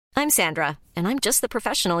I'm Sandra, and I'm just the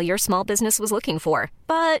professional your small business was looking for.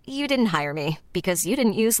 But you didn't hire me because you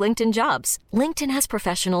didn't use LinkedIn Jobs. LinkedIn has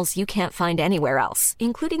professionals you can't find anywhere else,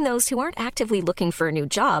 including those who aren't actively looking for a new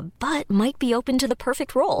job, but might be open to the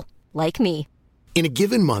perfect role, like me. In a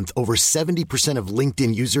given month, over 70% of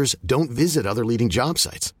LinkedIn users don't visit other leading job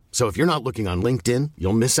sites. So if you're not looking on LinkedIn,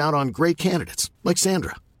 you'll miss out on great candidates like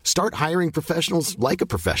Sandra. Start hiring professionals like a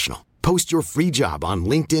professional. Post your free job on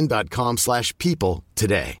linkedin.com/people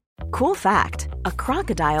today. Cool fact, a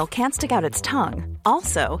crocodile can't stick out its tongue.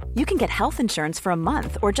 Also, you can get health insurance for a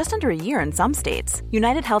month or just under a year in some states.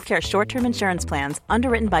 United Healthcare short-term insurance plans,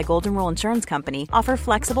 underwritten by Golden Rule Insurance Company, offer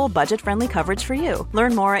flexible, budget-friendly coverage for you.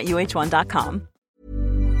 Learn more at uh1.com.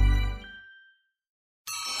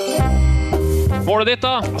 Målet ditt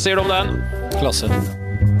da, hva sier du om den? Klasse.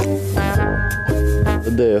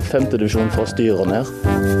 Det er femte divisjon fra styret ned.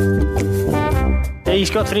 Jeg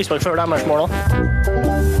skulle hatt frispark før deres mål da.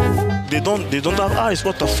 They don't have eyes,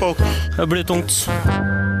 what the fuck? Det blir tungt.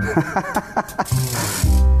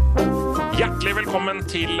 Hjertelig velkommen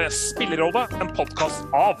til Spillerrådet, en podcast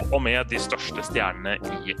av og med de største stjernene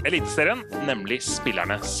i Eliteserien, nemlig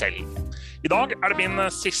spillerne selv. I dag det min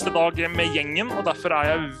siste dag med gjengen, og derfor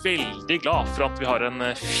jeg veldig glad for at vi har en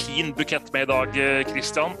fin bukett med I dag,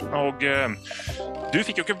 Christian. Og du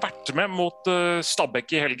fikk jo ikke vært med mot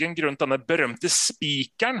Stabæk I helgen grunnet denne berømte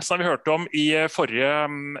spikeren som vi hørte om I forrige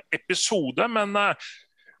episode, men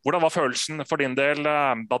hvordan var følelsen for din del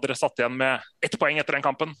da dere satt igjen med 1 poeng etter den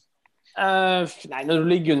kampen? Nei, når du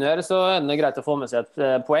ligger under så det greit å få med seg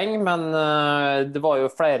et poeng, men det var jo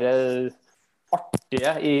flere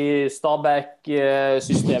artige I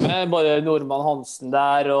Stabæk-systemet, både Norman Hansen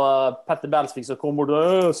der og Petter Belsvik som kom bort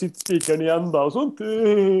og sitter spikeren I enda og sånt.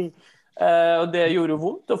 Og det gjorde jo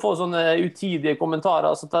vondt å få sånne utidige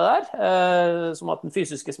kommentarer som det der, som at den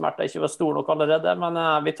fysiske smerten ikke var stor nok allerede, men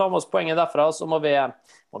vi tar med oss poenget derfra, så må vi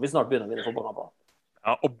snart begynne å vinne fotballen på.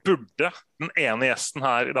 Ja, og burde den ene gjesten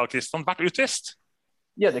her I dag, Christian, vært utvist?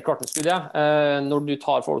 Ja, det klart det skulle jeg. Når du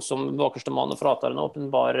tar folk som bakerste mann og fratar en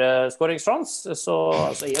åpenbar skåringssjans, så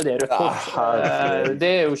det rødt kort.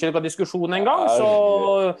 Det jo ikke noen diskusjon en gang, så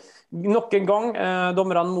nok en gang,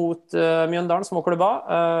 dommerne mot Mjøndalen, små klubber,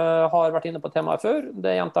 har vært inne på temaet før.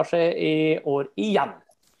 Det gjentar seg I år igjen.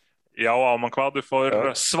 Ja, og Amankwa, du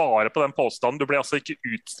får svare på den påstanden. Du ble altså ikke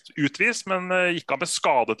utvist, men gikk av med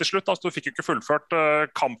skade til slutt. Altså, du fikk jo ikke fullført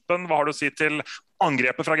kampen. Hva har du å si til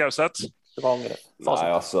angrepet fra Gauseth? Nei,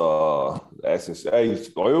 altså, jeg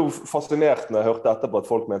var jo fascinert når jeg hørte etterpå at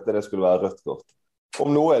folk mente det skulle være rødt kort.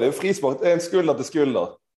 Om noe det jo frispark, en skulder til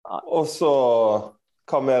skulder. Og så,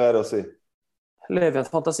 hva mer det å si? Lev I en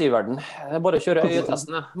fantasiverden. Bare kjøre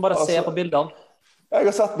øyetestene. Bare se på bildene. Jeg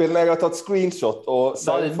har sett bildene, jeg har tatt screenshot og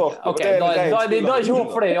selvfart. Ok, da ikke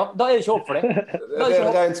håp for det, ja. Da ikke håp for det. Det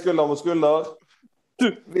en ren skulder mot skulder.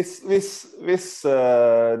 Hvis de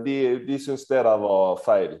synes det der var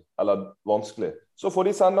feil, eller vanskelig, så får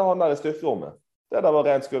de sende han der I styrkerommet. Det der var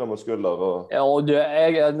ren skulder mot skulder. Ja, og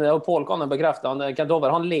Paul kan bekrefte, Kent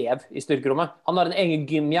Over, han lever I styrkerommet. Han har en egen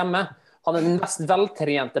gym hjemme. Han den mest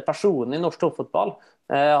veltrente personen I norsk toppfotball.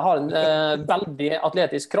 Har en veldig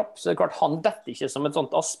atletisk kropp, så det klart han detter ikke som et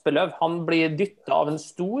sånt aspeløv. Han blir dyttet av en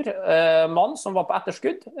stor mann som var på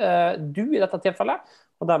etterskudd. Du I dette tilfellet,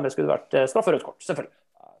 og dermed skulle det vært strafferødt kort, selvfølgelig.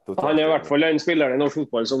 Han I hvert fall den spilleren I norsk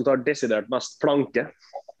fotball som tar desidert mest planke.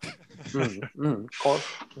 Kål,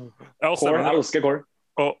 elsker kål.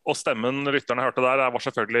 Og stemmen lytterne hørte der var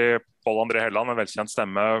selvfølgelig Paul André Helland, en velkjent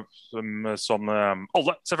stemme som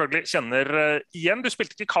alle selvfølgelig kjenner igjen. Du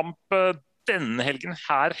spilte ikke kamp denne helgen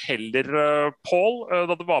her heller, Paul.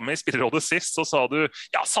 Da du var med I Spillerrådet sist, så sa du,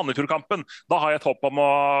 ja, Sandefjord-kampen, da har jeg et håp om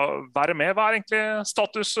å være med. Hva egentlig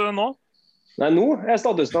status nå? Nei, nå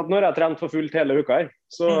statusen at nå jeg trent for fullt hele uka her.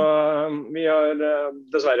 Så vi har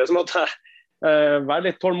dessverre så måtte jeg være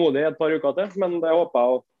litt tålmodig et par uker til, men det håper jeg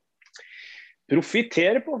å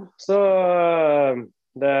profitere på. Så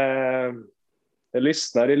det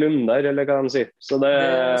lysner I lunder, eller hva de sier. Så det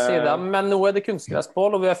sier de, men nå det kunstgress,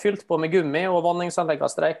 Paul, og vi har fylt på med gummi, og vanningsanlegg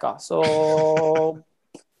har streiket. Så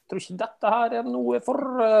jeg tror ikke dette her noe for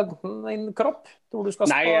en kropp. Tror du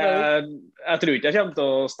skal spare? Nei, jeg tror ikke jeg kommer til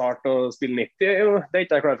å starte å spille 90. Jo, det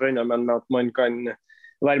ikke jeg klar for ennå, men at man kan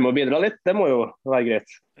være med å bidra litt, det må jo være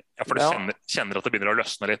greit. Ja, for du kjenner at det begynner å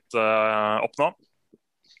løsne litt opp nå?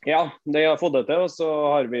 Ja, det har fått det til, og så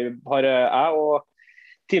har jeg og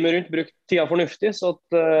teamet rundt brukt tida fornuftig, så at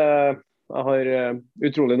jeg har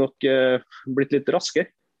utrolig nok blitt litt raskere.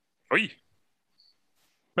 Oi!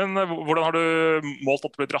 Men hvordan har du målt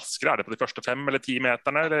at du blitt raskere? Det på de første 5 eller 10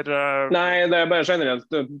 meterne? Eller? Nei, det bare generelt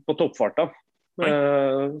på toppfart da.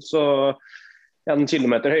 Så 1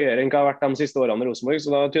 kilometer høyere enn hva har vært de siste årene i Rosenborg, så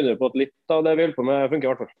da tyder det på at litt av det vi holder på med funker i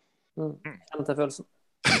hvert fall. Kjenner til følelsen.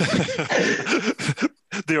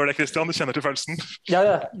 Du gjør det, Christian, du kjenner til følelsen. Ja,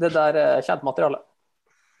 det der kjent materiale.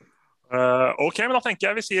 Ok, men da tenker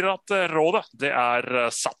jeg vi sier at rådet, det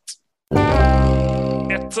satt.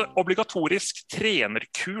 Et obligatorisk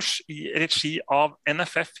trenerkurs i regi av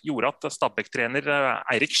NFF gjorde at Stabæk-trener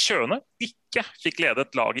Eirik Kjøne ikke fikk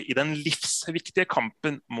ledet laget i den livsviktige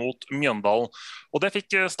kampen mot Mjøndalen. Og det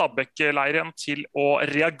fikk Stabæk-leiren til å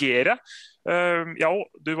reagere.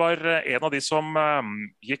 Du var en av de som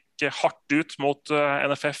gikk hardt ut mot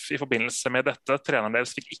NFF i forbindelse med dette. Treneren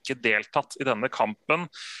deres fikk ikke deltatt i denne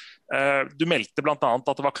kampen. Du meldte blant annet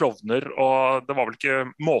at det var klovner, og det var vel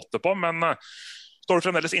ikke måte på, men står du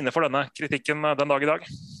fremdeles inne for denne kritikken den dag i dag?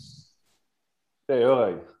 Det gjør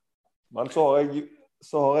jeg. Men så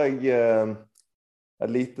har jeg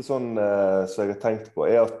et lite sånn som jeg har tenkt på,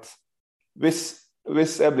 er at hvis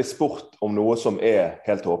jeg blir spurt om noe som er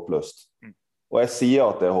helt håpløst, og jeg sier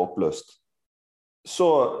at det er håpløst, så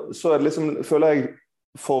er det liksom, føler jeg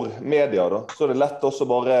for media da, så er det lett også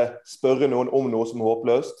bare spørre noen om noe som er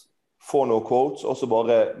håpløst, få noen quotes, og så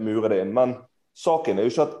bare mure det inn. Men saken er jo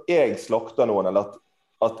ikke at jeg slakter noen, eller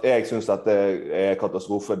at jeg synes at det er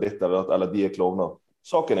katastrofe ditt, eller de er klovner.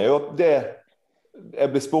 Saken er jo at det jeg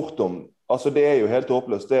blir spurt om, altså det er jo helt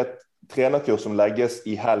håpløst. Det er et trenerkurs som legges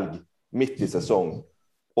i helg, midt i sesong.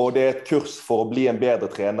 Og det er et kurs for å bli en bedre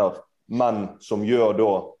trener, men som gjør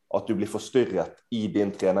da at du blir forstyrret i din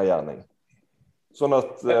trenergjerning. Sånn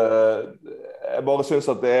at jeg bare synes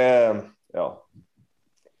at det er, ja.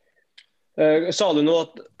 Sa du nå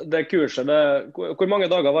at det kurset, hvor mange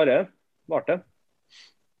dager var det?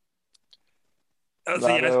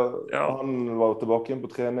 Han var tilbake igjen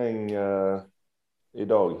på trening i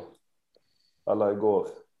dag, eller i går.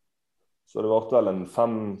 Så det varte vel en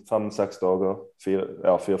 5-6 dager,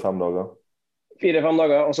 4-5 dager. 4-5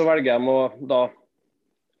 dager, og så velger jeg å da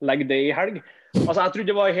legge det i helg. Altså, jeg trodde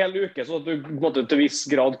det var en hel uke, så at du måtte til viss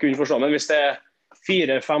grad kunne forstå, men hvis det er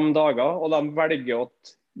 4-5 dager, og de velger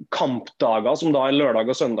at kampdager, som da er lørdag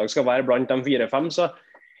og søndag, skal være blant de 4-5, så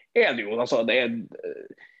er det jo, altså, det er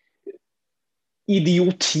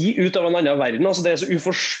idioti ut av en annen verden. Altså, det er så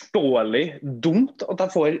uforståelig dumt at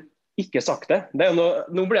jeg får ikke sagt det.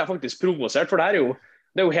 Nå blir jeg faktisk provosert, for det er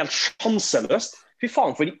jo helt sjanseløst. Fy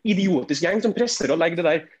faen for en idiotisk gjeng som presser og legger det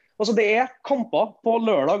der. Altså, det er kamper på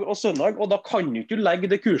lørdag og søndag, og da kan du ikke legge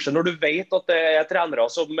det kurset når du vet at det er trenere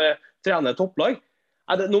som trener topplag.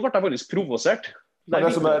 Nå ble jeg faktisk provosert.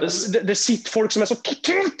 Det sitter folk som er så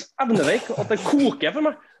totalt evneveik at det koker for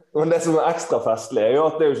meg. Men det som er ekstra festlig er jo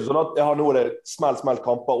at det er jo ikke sånn at jeg har noe smelt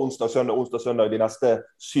kamper onsdag, søndag de neste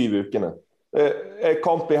 7 ukene.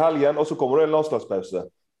 Kamp i helgen, og så kommer det en landslagspause.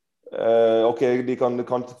 Ok, de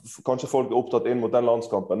kanskje folk er opptatt inn mot den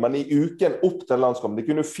landskampen, men i uken opp til landskampen, de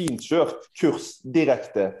kunne fint kjørt kurs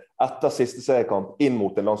direkte etter siste seriekamp inn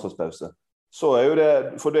mot en landslagspause. Så er jo det,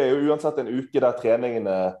 for det er jo uansett en uke der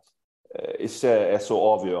treningene ikke er så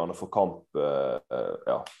avgjørende for kamp,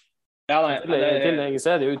 ja. I tillegg så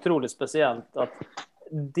er det jo utrolig spesielt at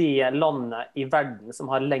det landet i verden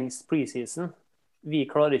som har lengst preseason, vi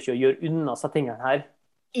klarer ikke å gjøre unna seg tingene her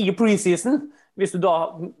i preseason. Hvis du da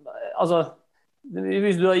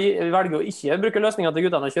velger å ikke bruke løsninger til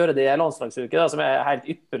guttene og kjøre det i landslagsuke, da, som er et helt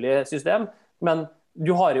ypperlig system, men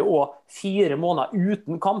du har jo også 4 måneder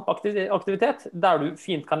uten kampaktivitet, der du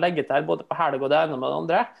fint kan legge til både på helg og det ene med det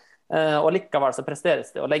andre, og likevel så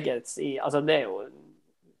presteres det å legges i, altså det er jo,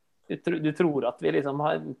 du tror at vi liksom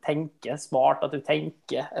tenker smart, at du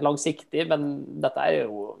tenker langsiktig, men dette er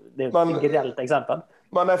jo et reelt eksempel.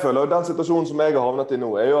 Men jeg føler jo den situasjonen som jeg har havnet i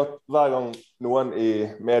nå, er jo at hver gang noen i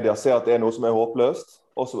media ser at det er noe som er håpløst,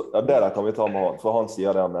 og så, det der kan vi ta med han, for han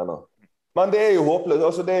sier det han mener. Men det er jo håpløst,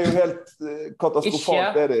 altså det er jo helt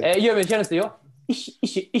katastrofalt. Gjør vi en tjeneste, jo.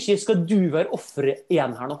 Ikke skal du være offeret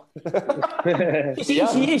igjen her nå.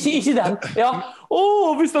 Ikke den. Ja.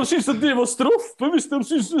 Hvis de synes at det var straffe, hvis de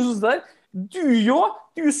synes det der.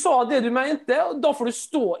 Du sa det du mente, og da får du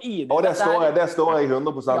stå i det. Og det står jeg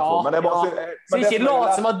 100% for. Men jeg bare så ikke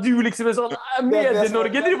lat som at du liksom er sånn,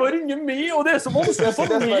 Medie-Norge driver og ringer med, og det er så vanskelig for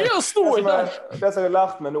meg å stå i det. Det som jeg har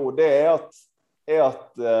lært meg nå, det er at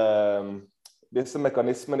disse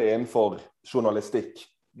mekanismene innenfor journalistikk,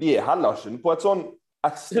 de er heller ikke på et sånn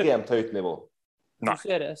ekstremt høyt nivå. Du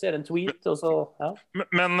ser en tweet, og så, ja.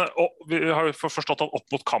 Men vi har jo forstått at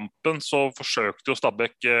opp mot kampen så forsøkte jo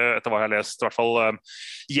Stabæk, etter hva jeg har lest, i hvert fall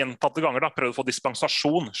gjentatte ganger prøvde å få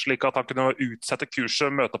dispensasjon, slik at han kunne utsette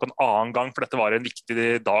kurset, møte opp en annen gang, for dette var en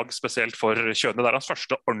viktig dag, spesielt for Kjøne. Det hans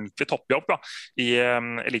første ordentlig toppjobb i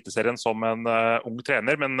Eliteserien som en ung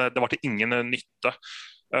trener, men det var til ingen nytte.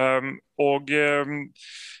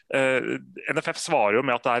 NFF svarer jo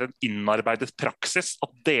med at det en innarbeidet praksis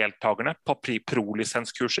at deltakerne på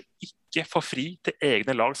pro-lisenskurset ikke får fri til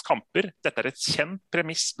egne lags kamper. Dette et kjent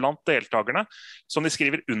premiss blant deltakerne som de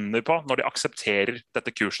skriver under på når de aksepterer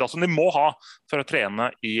dette kurset, som de må ha for å trene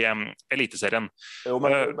i Eliteserien.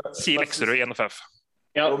 Sier Lekserød i NFF.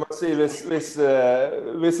 Ja. Hvis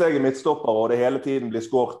jeg midtstopper og det hele tiden blir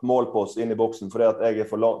skåret mål på oss inn i boksen fordi at jeg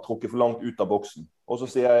trukket for langt ut av boksen, og så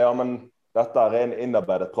sier jeg, ja, men dette en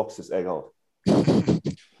innarbeidet praksis jeg har.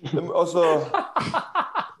 Altså,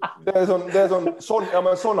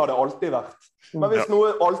 sånn har det alltid vært. Men hvis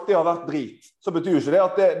noe alltid har vært drit, så betyr ikke det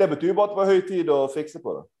at det betyr bare at det var høy tid å fikse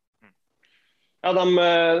på det. Ja,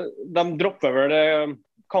 de dropper vel det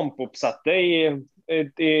kampoppsettet i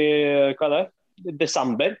hva det?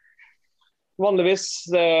 Desember. Vanligvis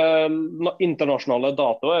internasjonale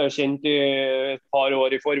dato jo kjent i et par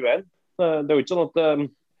år i forveien. Det jo ikke sånn at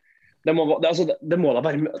det må da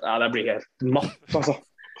være, det blir helt matt altså.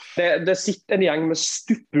 Det sitter en gjeng med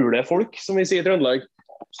stuppule folk, som vi sier i Trøndelag,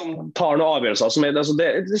 som tar noen avgjørelser som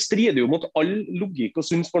det strider jo mot all logikk og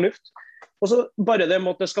sunns fornuft. Og så bare det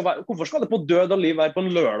med at det skal være, hvorfor skal det på død og liv være på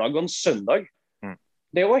en lørdag og en søndag?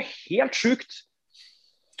 Det jo helt sykt.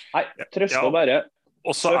 Nei, trøst å bare.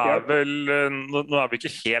 Og så nå vi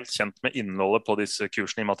ikke helt kjent med innholdet på disse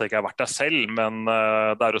kursene, i og med at jeg ikke har vært der selv, men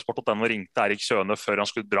det jo sport.no ringte Erik Kjøne før han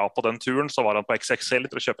skulle dra på den turen, så var han på XXL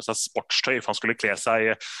til å kjøpe seg sportstøy, for han skulle kle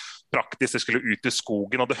seg praktisk, de skulle ut i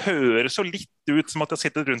skogen, og det høres jo litt ut som at jeg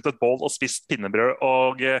sitter rundt et bål og spist pinnebrød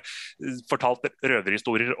og fortalt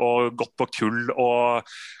røverhistorier og gått på kull og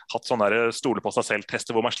hatt sånne der stole på seg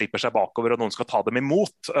selv-tester hvor man slipper seg bakover og noen skal ta dem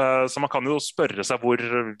imot. Så man kan jo spørre seg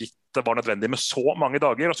hvorvidt det var nødvendig med så mange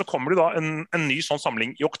dager. Og så kommer det da en ny sånn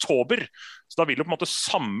samling i oktober, så da vil jo på en måte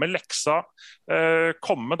samme leksa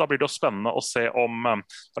komme. Da blir det jo spennende å se om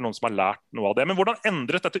det noen som har lært noe av det. Men hvordan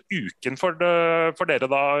endret dette uken for dere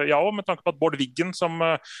da, ja, med tanke på at Bård Wiggen som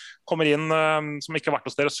kommer inn, som ikke har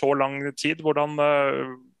vært hos dere så lang tid, hvor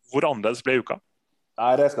annerledes ble uka?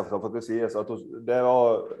 Nei, det skal faktisk sies at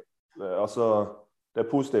det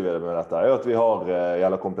positive med dette jo at vi har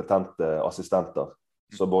gjelder kompetente assistenter,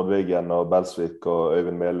 så Bård Wiggen og Belsvik og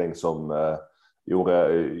Øyvind Meling som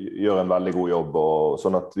gjør en veldig god jobb, og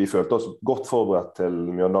sånn at vi følte oss godt forberedt til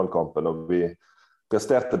Mjøndalen-kampen, og vi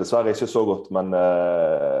presterte dessverre ikke så godt, men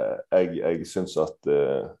jeg synes at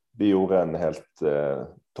de gjorde en helt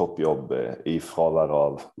topp jobb i fravær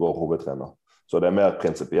av vår hovedtrener. Så det mer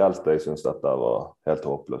prinsipielt, jeg synes dette var helt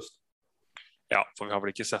håpløst. Ja, for vi har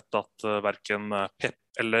vel ikke sett at hverken Pep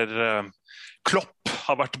eller Klopp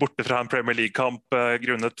har vært borte fra en Premier League-kamp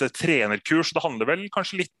grunnet trenerkurs. Det handler vel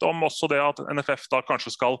kanskje litt om også det at NFF da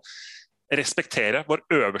kanskje skal respektere vår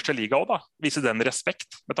øverste liga også da. Vise den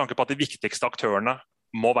respekt med tanke på at de viktigste aktørene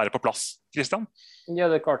må være på plass. Kristian? Ja,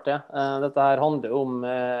 det klart det. Dette her handler om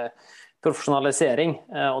profesjonalisering,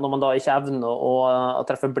 og når man da ikke evner å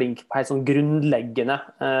treffe blink på helt sånn grunnleggende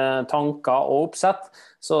tanker og oppsett,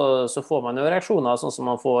 så får man jo reaksjoner sånn som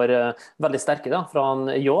man får veldig sterke da, fra han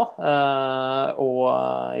Jå, og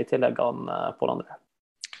i tillegg han Pål André.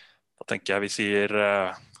 Da tenker jeg vi sier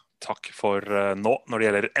takk for nå når det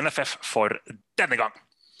gjelder NFF for denne gang.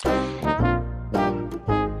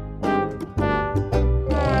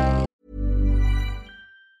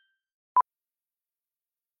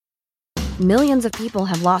 Millions of people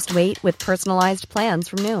have lost weight with personalized plans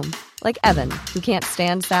from Noom. Like Evan, who can't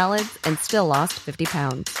stand salads and still lost 50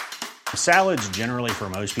 pounds. Salads generally for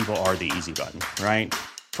most people are the easy button, right?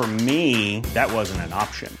 For me, that wasn't an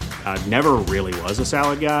option. I never really was a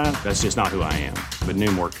salad guy. That's just not who I am. But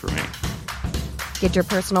Noom worked for me. Get your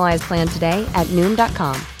personalized plan today at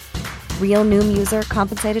Noom.com. Real Noom user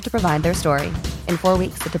compensated to provide their story. In 4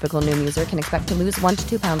 weeks, the typical Noom user can expect to lose 1 to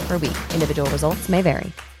 2 pounds per week. Individual results may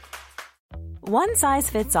vary. One size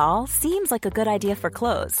fits all seems like a good idea for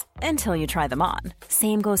clothes until you try them on.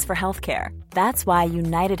 Same goes for healthcare. That's why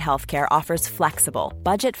United Healthcare offers flexible,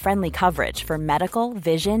 budget-friendly coverage for medical,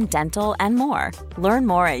 vision, dental, and more. Learn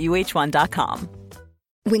more at UH1.com.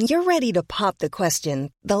 When you're ready to pop the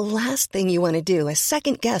question, the last thing you want to do is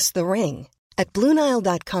second-guess the ring. At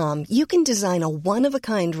BlueNile.com, you can design a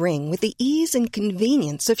one-of-a-kind ring with the ease and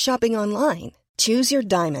convenience of shopping online. Choose your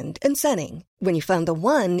diamond and setting. When you find the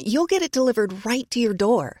one, you'll get it delivered right to your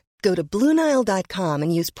door. Go to BlueNile.com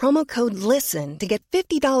and use promo code LISTEN to get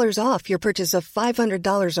 $50 off your purchase of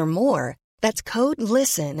 $500 or more. That's code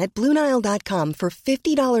LISTEN at BlueNile.com for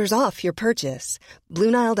 $50 off your purchase.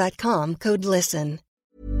 BlueNile.com, code LISTEN.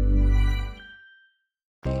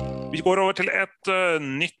 Vi går over til et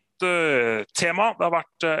nytt tema. Det har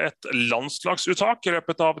vært et landslagsuttak I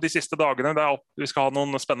løpet av de siste dagene. Vi skal ha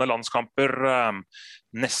noen spennende landskamper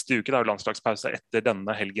neste uke. Det jo landslagspause etter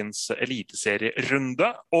denne helgens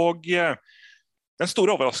eliteserierunde. Og den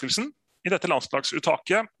store overraskelsen I dette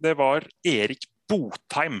landslagsuttaket, det var Erik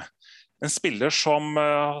Botheim. En spiller som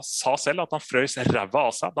sa selv at han frøs ræva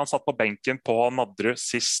av seg da han satt på benken på Nadderud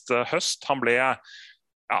sist høst. Han ble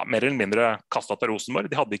mer eller mindre kastet til Rosenborg.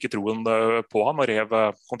 De hadde ikke troen på han og rev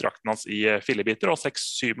kontrakten hans I fillebiter, og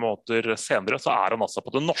 6-7 måneder senere så han altså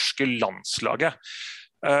på det norske landslaget.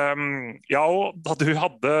 Og da du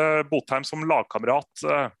hadde Botheim som lagkamerat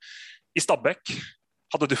I Stabæk,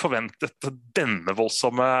 hadde du forventet denne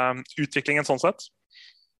voldsomme utviklingen sånn sett?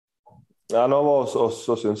 Ja, når han var hos oss,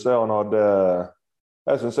 så synes jeg han hadde...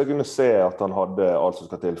 Jeg synes jeg kunne se at han hadde alt som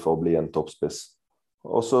skal til for å bli en toppspiss.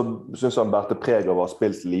 Og så synes jeg han bærte preg av å ha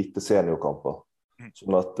spilt lite seniorkamper.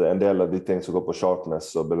 Sånn at en del av de ting som går på sharpness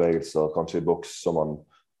og bevegelser, kanskje I boks, som han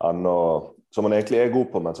egentlig god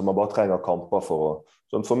på, men som man bare trenger kamper for å...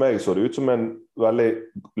 Sånn for meg så det ut som en veldig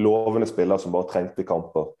lovende spiller som bare trengte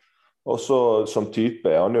kamper. Og så som type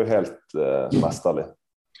han jo helt mesterlig.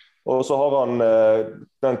 Og så har han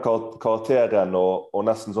den karakteren og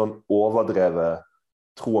nesten sånn overdrevet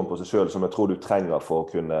troen på seg selv som jeg tror du trenger for å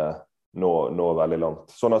kunne nå veldig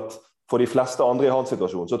langt. Sånn at for de fleste andre I hans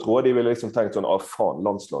situasjon, så tror jeg de ville liksom tenkt sånn, faen,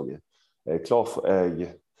 landslaget. Jeg klar for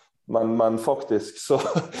Men faktisk så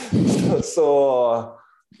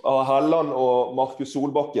har Helland og Markus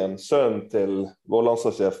Solbakken, sønnen til vår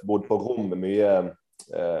landslagssjef, bodd på rom med mye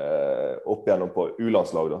opp igjennom på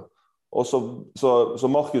U-landslag da. Og så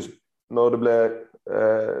Markus, når det ble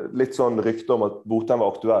litt sånn rykte om at Botheim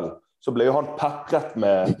var aktuell, så ble jo han peppret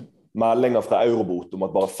med meldinger fra Eurobot om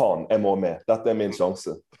at bare faen, jeg må med. Dette min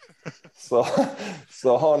sjanse. Så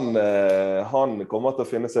han kommer til å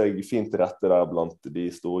finne seg fint til rette der blant de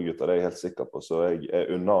store gutter, det jeg helt sikker på. Så jeg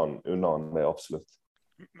unner han det absolutt.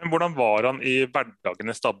 Men hvordan var han I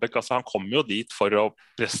hverdagen I Stabæk? Altså, han kom jo dit for å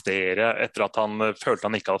prestere etter at han følte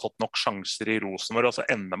han ikke hadde fått nok sjanser I Rosenborg, og så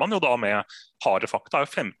ender man jo da med harde fakta. Det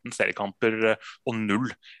jo 15 seriekamper og 0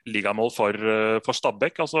 ligamål for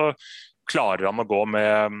Stabæk. Altså, klarer han å gå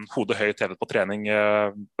med hodet høyt hevet på trening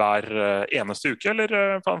hver eneste uke,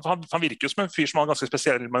 eller han virker jo som en fyr som har en ganske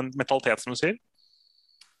spesiell mentalitet, som du sier?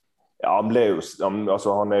 Ja, han jo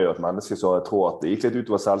et menneske, så jeg tror at det gikk litt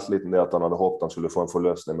utover selvtilliten det at han hadde håpet han skulle få en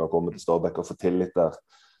forløsning med å komme til Stabæk og få tillit der.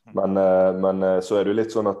 Men så det jo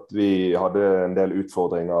litt sånn at vi hadde en del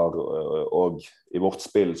utfordringer og I vårt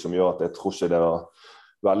spill som gjør at jeg tror ikke det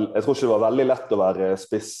var veldig lett å være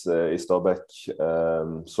spiss I Stabæk,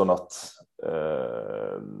 sånn at...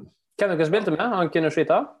 Hvem dere spilte med? Han kunne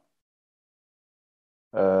skyte av?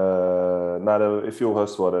 Nei, I fjor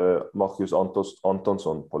høst var det Markus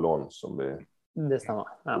Antonsson på lån som vi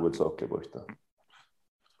hovedsakelig brukte.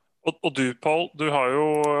 Og du, Paul, du har jo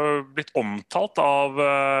blitt omtalt av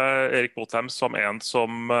Erik Botheim som en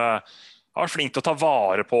som... Han var flink til å ta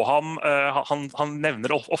vare på ham. Han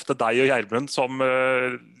nevner ofte deg og Gjermund som...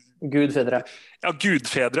 Gudfedre. Ja,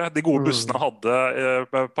 gudfedre. De gode bussene hadde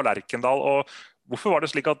på Lerkendal. Og hvorfor var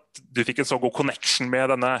det slik at du fikk en så god connection med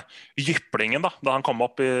denne jyplingen da han kom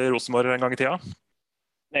opp I Rosenborg en gang I tida?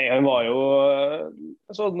 Nei, han var jo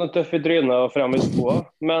sånn tøff I trynet og frem I skoa.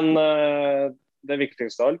 Men det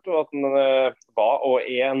viktigste av alt var at han var og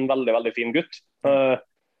en veldig, veldig fin gutt.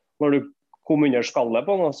 Når du kom under skallet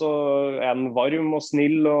på han, så han varm og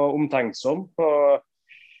snill og omtenksom og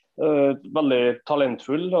veldig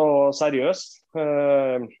talentfull og seriøs.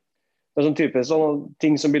 Det sånn typisk sånne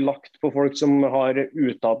ting som blir lagt på folk som har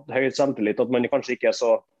uttatt høyt selvtillit, at man kanskje ikke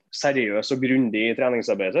så seriøs og grundig I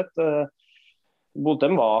treningsarbeidet sitt.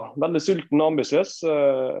 Botheim var veldig sulten og ambisiøs,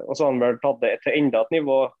 og så har han vel tatt det til enda et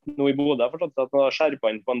nivå nå I Bodø. Jeg har forstått at han har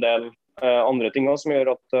skjerpet inn på en del andre ting som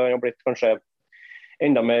gjør at han har blitt kanskje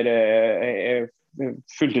enda mer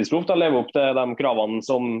fulltidsproff til å leve opp til de kravene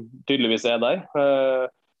som tydeligvis der.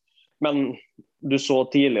 Men du så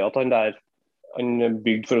tidlig at han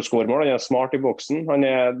bygd for å score mål, han smart I boksen, han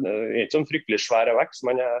ikke sånn fryktelig svær I vekst,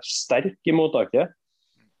 men han sterk I mottaket.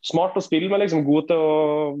 Smart å spille, men liksom god til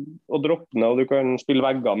å droppe ned, og du kan spille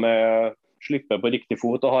vegger med slippe på riktig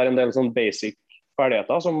fot, og har en del sånn basic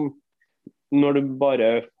ferdigheter som når du bare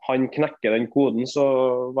han knekker den koden, så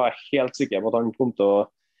var jeg helt sikker på at han kom til å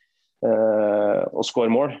å skåre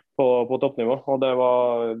mål på toppnivå. Og det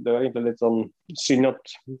var egentlig litt sånn synd at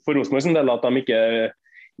for Rosenborg sin del at de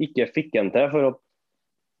ikke fikk en til, for at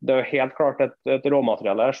det er helt klart et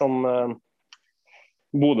råmateriale her som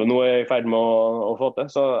Bodø nå er i ferd med å få til.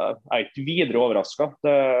 Så jeg er ikke videre overrasket.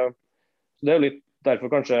 Det er jo litt derfor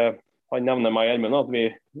kanskje han nevner meg i Gjermund, at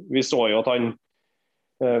vi så jo at han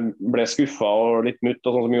ble skuffet og litt mutt,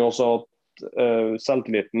 og sånn som jo også at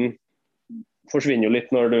selvtilliten forsvinner jo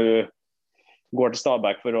litt når du går til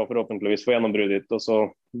Stabæk for å forhåpentligvis få gjennombruddet ditt, og så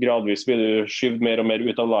gradvis blir du skyvd mer og mer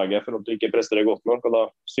ut av laget for at du ikke presterer godt nok, og da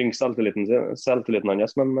synker selvtilliten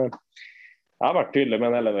hans. Men jeg har vært tydelig med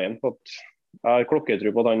den hele veien på at jeg har klokketro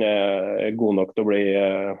på at han er god nok til å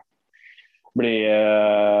bli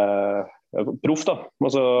proff, da. Og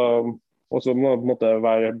så må på en måte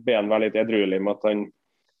være litt edruelig med at han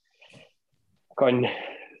kan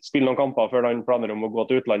spille noen kamper før han planer om å gå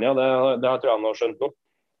til utlandet. Det tror jeg han har skjønt nå.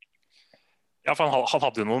 Ja, for han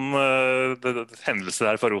hadde jo noen hendelser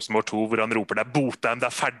der for Rosenborg 2 hvor han roper det er Botheim, det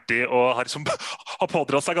er ferdig, og har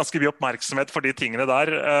pådratt seg ganske mye oppmerksomhet for de tingene der.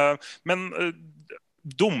 Men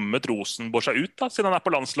dummet Rosenborg seg ut da, siden han er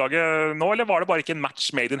på landslaget nå, eller var det bare ikke en match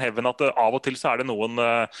made in heaven at av og til så er det noen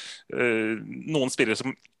spillere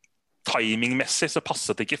som timingmessig så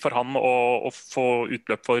passet det ikke for han å få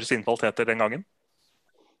utløp for sine kvaliteter den gangen?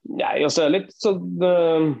 Nei, altså litt så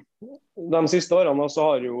de siste årene så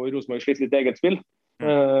har jo Rosenborg slitt litt eget spill,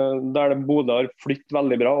 der Bodø har flyttet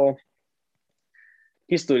veldig bra, og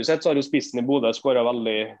historisk sett så har jo spissen i Bodø skåret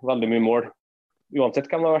veldig, veldig mye mål. Uansett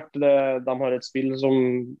hvem det har vært, de har et spill som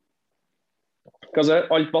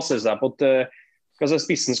alt baserer seg på at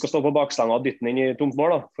spissen skal stå på bakstanga og dytte den inn i tomt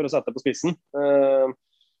mål da, for å sette det på spissen.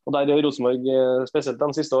 Og der er Rosenborg spesielt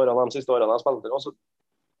de siste årene jeg spilte også,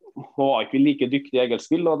 var ikke like dyktig i eget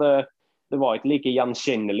spill, og det var ikke like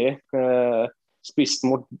gjenkjennelig.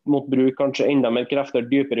 Spissen mot bruk kanskje enda mer krefter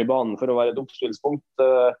dypere i banen for å være et oppspillspunkt.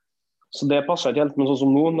 Så det passer ikke helt, men sånn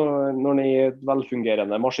som nå, når han er i et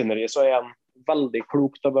velfungerende maskineri, så er han veldig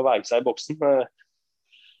klok til å bevege seg i boksen.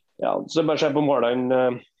 Ja, så bare se på målene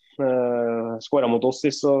han skåret mot oss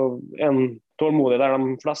sist, så en tålmodig der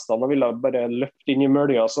de fleste ville bare løpt inn i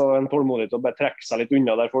mølja, så en tålmodig til å bare trekke seg litt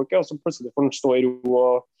unna der folk er, og så plutselig får han stå i ro,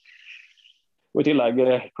 og i tillegg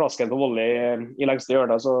klasken på volley i lengste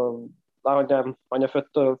hjørne, så han er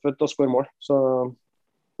født til å skåre mål. Så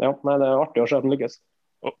ja, det er artig å se at han lykkes.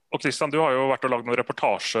 Og Kristian, du har jo vært og laget noen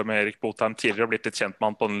reportasje med Erik Botheim tidligere og blitt litt kjent med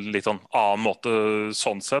han på en litt sånn annen måte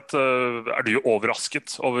sånn sett. Er du overrasket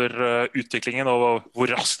over utviklingen og hvor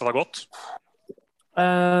raskt det har gått?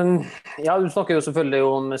 Ja, du snakker jo selvfølgelig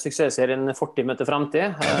om suksessserien Fortid møter fremtid.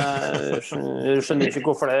 Jeg skjønner ikke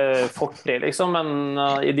hvorfor det er Fortid, liksom, en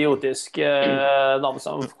idiotisk navn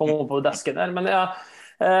som kom opp på desken der. Men ja,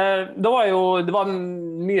 det var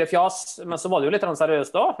mye fjas, men så var det jo litt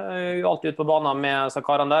seriøst da. Alltid ut på banen med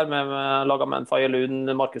karene der, med laget med en Faye Lund,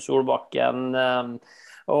 Markus Solbakken,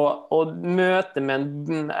 og møtet med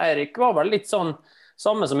Eirik var vel litt sånn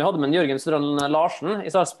samme som vi hadde med Jørgen Strøm Larsen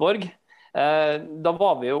i Sarpsborg. Da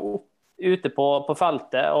var vi jo ute på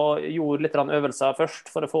feltet og gjorde litt øvelser først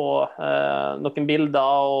for å få noen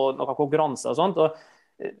bilder og noen konkurranser og sånt, og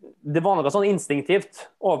det var noe sånn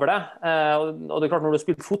instinktivt over det, og det er klart når du har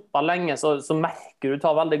spilt fotball lenge så merker du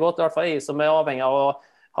det veldig godt, i hvert fall jeg som er avhengig av å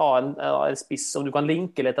ha en spiss som du kan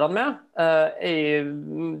linke litt med.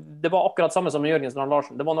 Det var akkurat samme som med Jørgen Strand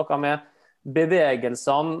Larsen, det var noe med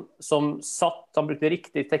bevegelsene som satt, han brukte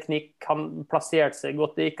riktig teknikk, han plasserte seg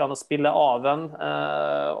godt, det gikk an å spille av den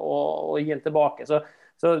og gi den tilbake, så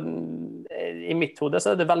i mitt hode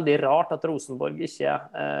så er det veldig rart at Rosenborg ikke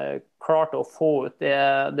klarte å få ut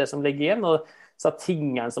det som ligger igjen, og så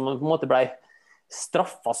tingene som man på en måte ble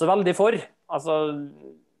straffet så veldig for, altså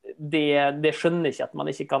det skjønner ikke at man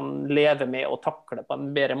ikke kan leve med og takle på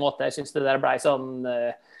en bedre måte. Jeg synes det der ble sånn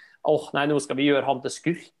nei, nå skal vi gjøre han til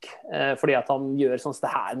skurk fordi at han gjør sånn som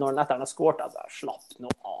det her når han etter han har skåret, altså slapp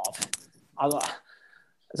noe av, altså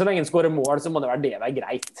så lenge han skårer mål, så må det være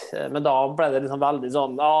greit. Men da ble det liksom veldig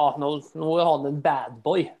sånn, nå er han en bad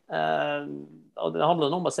boy. Og det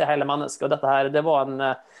handler om å se hele mennesket, og dette her, det var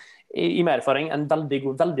i mer erfaring en veldig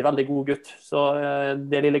god gutt. Så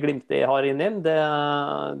det lille glimtet jeg har inni,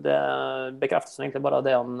 det bekrefter egentlig bare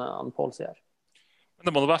det han Pål sier. Men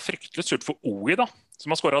det må være fryktelig surt for OI da, som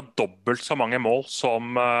har skåret dobbelt så mange mål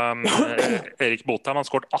som Erik Botheim. Han har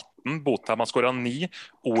skåret 18, Botheim har skåret 9.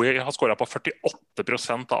 OI har skåret på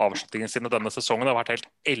 48% av avslutningen sine denne sesongen. Det har vært helt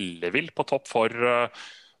ellevill på topp for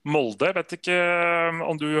Molde. Jeg vet ikke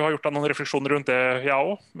om du har gjort deg noen refleksjoner rundt det,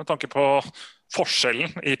 Jao, med tanke på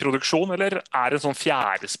forskjellen i produksjon, eller er det en sånn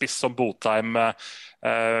fjerdespiss som Botheim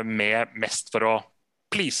med mest for å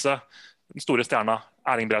please den store stjerna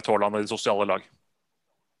Erling Braut Haaland I de sosiale lag?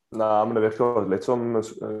 Nei, men det virker litt som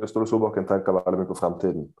Ståle Solbakken tenker veldig mye på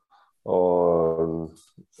fremtiden. Og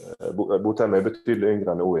Botheim betydelig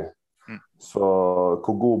yngre enn OI. Så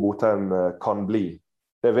hvor god Botheim kan bli,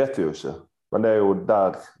 det vet vi jo ikke. Men det er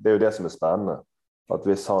jo det som spennende. At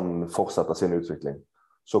hvis han fortsetter sin utvikling,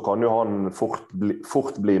 så kan jo han fort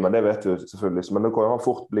bli, men det vet vi jo selvfølgelig ikke, men nå kan jo han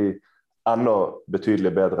fort bli enda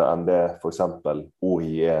betydelig bedre enn det for eksempel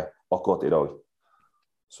OI akkurat I dag.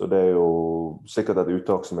 Så det er jo sikkert et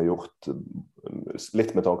uttak som gjort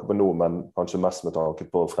litt med tanke på nå, men kanskje mest med tanke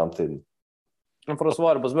på fremtiden. For å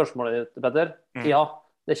svare på spørsmålet ditt, Petter, ja,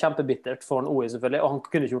 det kjempebittert for en OI selvfølgelig, og han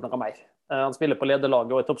kunne ikke gjort noe mer. Han spiller på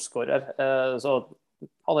lederlaget og toppskårer, så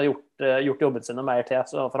han har gjort jobben sin og mer til,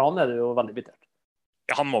 så for han det jo veldig bittert.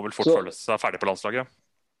 Ja, han må vel fort føle seg ferdig på landslaget.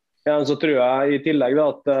 Ja, så tror jeg I tillegg da,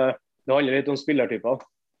 at det handler litt om spillertyper.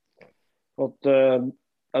 At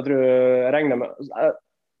jeg tror jeg regner med,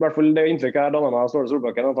 I hvert fall det inntrykket jeg dannet meg av Ståle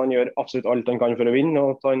Solbakken, at han gjør absolutt alt han kan for å vinne, og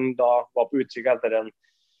at han da var på utkikk etter en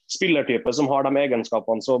spillertype som har de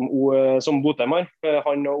egenskapene som Botheim har.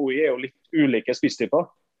 Han og OI jo litt ulike spisstyper.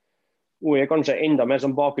 OI kanskje enda mer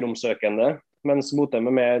som bakromsøkende, mens Botheim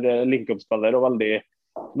mer link-up-spiller og veldig,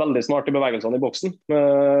 veldig smart I bevegelsene I boksen.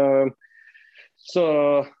 Så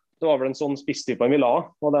det var vel en sånn spisstype han ville ha.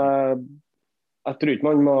 Og jeg tror ikke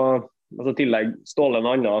man må tillegge Ståle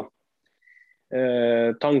en annen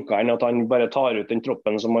tanker enn at han bare tar ut den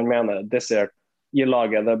troppen som man mener desert gir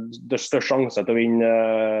laget det største sjanse til å vinne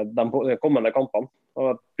de kommende kampene. Og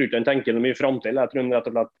jeg tror ikke han tenker noe mye frem til. Jeg tror han rett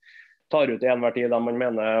og slett tar ut en hver tid de man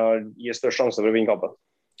mener gir størst sjanse for å vinne kampen.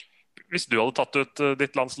 Hvis du hadde tatt ut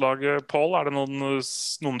ditt landslag, Paul, det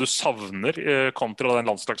noen du savner kontra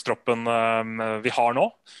den landslagstroppen vi har nå?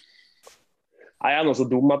 Nei, jeg nå så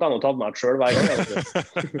dum at jeg nå tatt meg ut selv hver gang.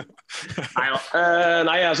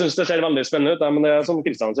 Nei, jeg synes det ser veldig spennende ut, men det som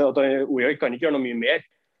Kristian sier, at OI kan ikke gjøre noe mye mer.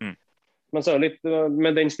 Men så litt,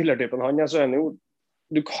 med den spillertypen han så jo,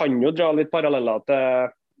 du kan jo dra litt paralleller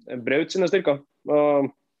til Braut sine styrker. Og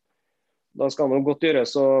da skal han jo godt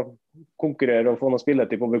gjøres å konkurrere og få noe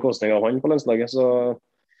spilletid på bekostning av han på landslaget. Så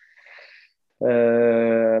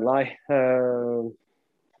nei,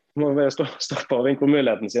 må vi starte på å vente på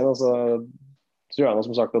muligheten sin. Og så tror jeg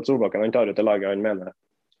som sagt at Solbakken han tar ut det laget han mener.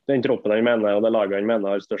 Den troppen han mener og det laget han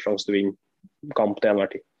mener har størst sjanse til å vinne kamp til enhver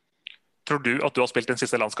tid. Tror du at du har spilt din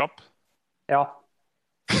siste landskamp? Ja.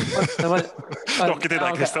 Det var ikke til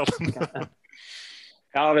deg, Kristian.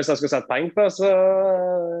 Ja, hvis jeg skal sette penger på det,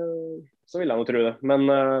 så vil jeg nå tro det. Men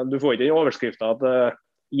du får ikke den overskriften at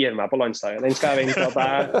gir meg på landslaget. Den skal jeg vente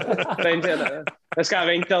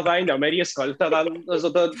til at jeg enda mer iskald til at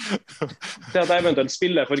jeg eventuelt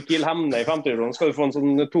spiller for Kiel Hemne I 50-årsjonen. Skal du få en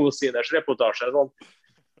sånn 2-siders reportasje. Sånn.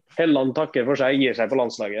 Helland takker for seg, gir seg på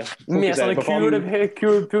landslaget. Med sånne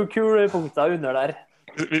kule punkter under der.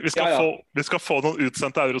 Vi skal få noen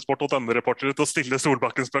utsendte Eurosport.no-reportere til å stille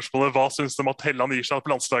Solbakken spørsmålet hva synes de at Helland gir seg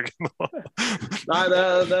på landslaget nå? Nei,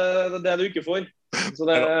 det du ikke får. Så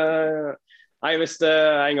nei, hvis det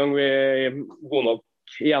en gang vi god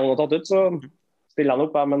nok igjen har tatt ut, så stiller han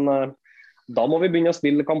opp. Men da må vi begynne å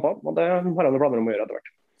spille kamper, og det har jeg noen planer om å gjøre etter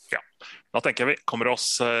hvert. Ja, da tenker jeg vi kommer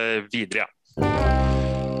oss videre.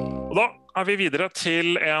 Og da vi videre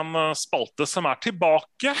til en spalte som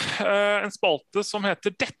tilbake. En spalte som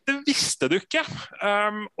heter «Dette visste du ikke».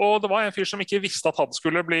 Og det var en fyr som ikke visste at han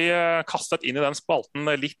skulle bli kastet inn I den spalten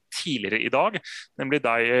litt tidligere I dag, nemlig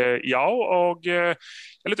deg, Yao. Og jeg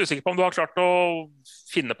litt usikker på om du har klart å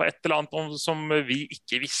finne på et eller annet som vi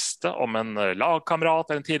ikke visste om en lagkamerat,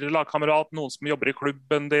 eller en tidligere lagkamerat, noen som jobber I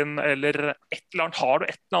klubben din, eller et eller annet. Har du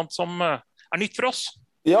et eller annet som nytt for oss?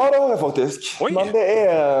 Ja, det har jeg faktisk. Oi. Men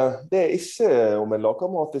det ikke om en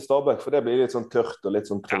lagkamerat I Stabæk, for det blir litt sånn tørt og litt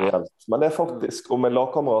sånn trivielt. Ja. Men det faktisk om en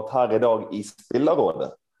lagkamerat her I dag I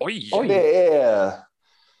Spillerrådet. Oi.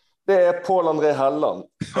 Det Pål André Helland,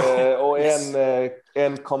 og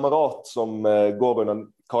en kamerat som går under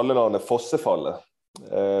kallenavnet Fossefallet,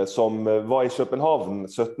 som var I København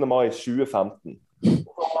 17. mai 2015.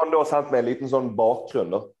 Og han da sendt meg en liten sånn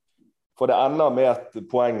bakgrunn da. For det ender med et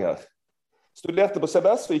poeng her. Studerte på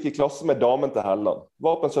CBS og gikk I klasse med damen til Helland.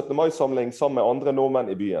 Var på en 17. mai-samling sammen med andre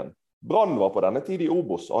nordmenn I byen. Brann var på denne tid I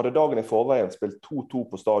Obos og hadde dagen I forveien spilt 2-2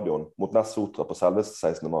 på stadion mot Ness Sotra på selveste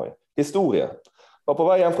 16. mai. Historie. Var på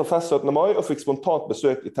vei hjem fra fest 17. mai og fikk spontant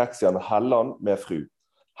besøk I taxien Helland med fru.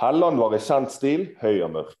 Helland var I kjent stil, høy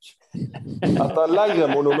og mørk. Etter en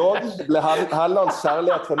lengre monolog ble Hellands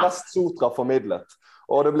kjærlighet for Ness Sotra formidlet,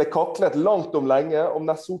 og det ble kaklet langt om lenge om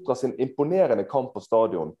Ness Sotra sin imponerende kamp på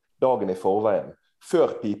stadion dagen I forveien,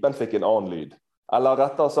 før pipen fikk en annen lyd. Eller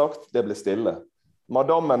rettere sagt, det ble stille.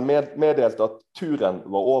 Madammen meddelte at turen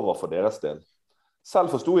var over for deres del.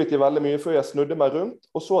 Selv forstod jeg ikke veldig mye før jeg snudde meg rundt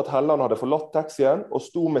og så at Helland hadde forlatt taxien og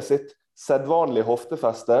sto med sitt sedvanlige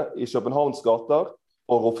hoftefeste i Københavns gater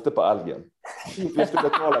og ropte på elgen. Vi skulle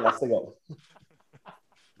betale neste gang.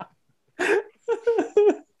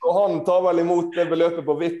 Og han tar vel imot det beløpet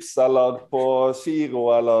på Vips eller på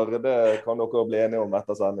Giro, eller det kan dere bli enige om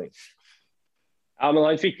etter sending. Ja, men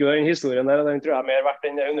han fikk jo den historien der, og den tror jeg er mer verdt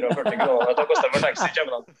enn 140 kroner det koster for taxi i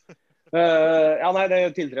København. Ja, nei, det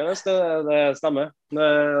er tiltredes, det stemmer.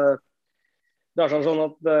 Det er sånn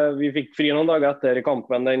at vi fikk fri noen dager etter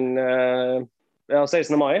kampen den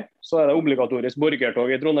 16. mai, så er det obligatorisk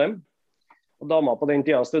borgertog i Trondheim. Og dama på den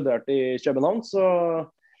tida studerte i København, så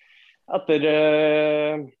etter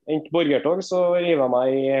endt borgertog så river jeg meg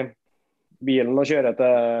i bilen og kjører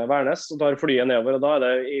til Værnes og tar flyet nedover, og da er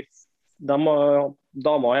det dama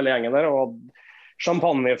og hele gjengen der, og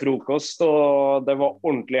champagnefrokost, og det var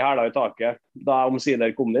ordentlig hæla i taket da jeg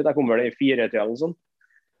omsider kom dit. Jeg kom vel i 4-tida eller sånn.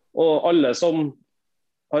 Og alle som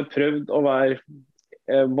har prøvd å være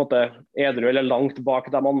edru eller langt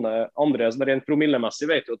bak de andre rent promillemessig,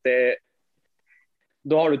 vet jo at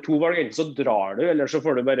da har du to valg, enten så drar du, eller så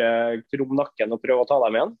får du bare krum nakken og prøve å ta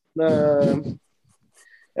dem igjen.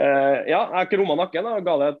 Ja, jeg krummet nakken og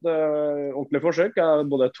ga det et ordentlig forsøk. Jeg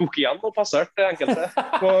både tok igjen og passerte enkelte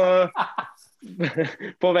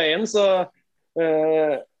på veien, så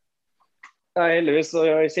heldigvis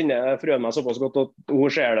jeg kjenner fruen meg såpass godt at hun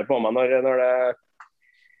ser det på meg når det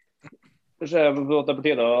er på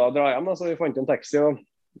tide å dra hjem, så vi fant en taxi, og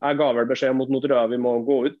jeg ga vel beskjed mot nå tror jeg vi må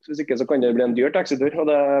gå ut, hvis ikke så kan det bli en dyr taxitur, og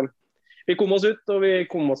vi kom oss ut, og vi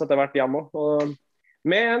kom oss etter hvert hjem også, og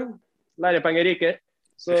med en lærepenger rikere,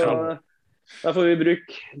 så da får vi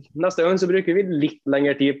neste gang så bruker vi litt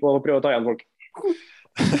lengre tid på å prøve å ta igjen folk.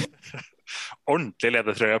 Ordentlig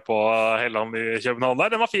ledertrøye på Helland i København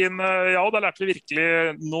der. Den var fin, ja, og da lærte vi virkelig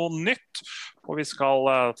noe nytt, og vi skal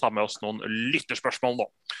ta med oss noen lytterspørsmål nå.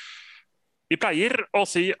 Vi pleier å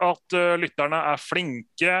si at lytterne er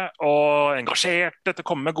flinke og engasjerte til å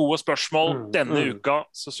komme med gode spørsmål. Denne uka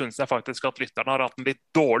så synes jeg faktisk at lytterne har hatt en litt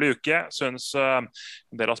dårlig uke. Synes en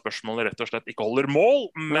del av spørsmålene rett og slett ikke holder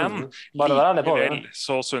mål, men likevel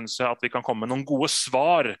så synes jeg at vi kan komme med noen gode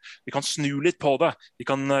svar. Vi kan snu litt på det. Vi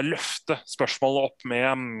kan løfte spørsmålet opp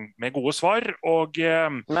med gode svar.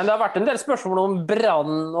 Men det har vært en del spørsmål om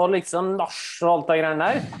brann og liksom nach og alt det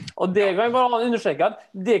greiene der. Og det kan jeg bare understreke at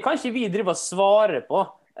det kan ikke vi drive svare på.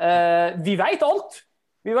 Vi vet alt.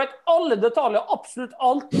 Vi vet alle detaljer, absolutt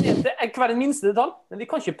alt, ned til hver minste detalj, men vi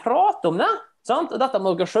kan ikke prate om det. Sant? Dette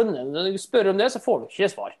må dere skjønne. Når du spør om det, så får du ikke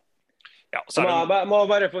svar. Ja, så jeg må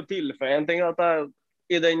bare få tilføye en ting, at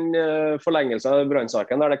i den forlengelsen av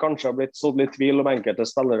brannsaken, der det kanskje har blitt sådd litt tvil om enkelte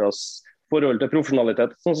spilleres forhold til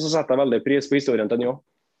profesjonalitet, så setter jeg veldig pris på historien til Njå.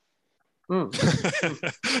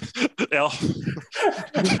 Ja.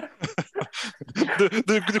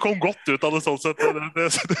 Du kom godt ut av det sånn sett. Det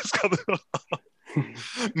skal du.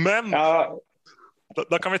 Men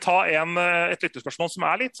da kan vi ta et lytterspørsmål som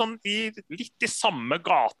er litt i samme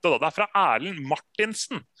gate. Da. Det er fra Erlend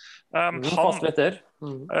Martinsen.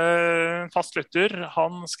 Fastlytter.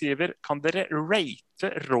 Han skriver: kan dere rate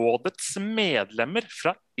rådets medlemmer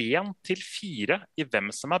fra 1 til 4 i hvem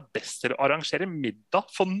som er best til å arrangere middag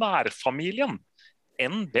for nærfamilien?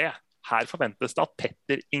 NB. Her forventes det at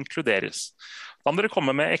Petter inkluderes. Da må dere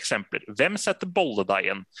komme med eksempler. Hvem setter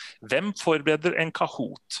bolledeigen? Hvem forbereder en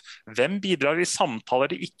Kahoot? Hvem bidrar i samtaler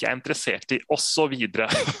de ikke er interessert i? Og så videre.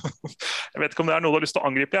 Jeg vet ikke om det er noe du har lyst til å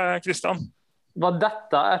angripe, Kristian? Var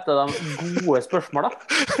dette et av de gode spørsmålene?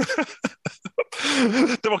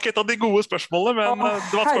 Det var ikke et av de gode spørsmålene, men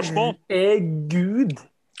det var et spørsmål. Herregud!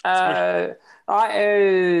 Jeg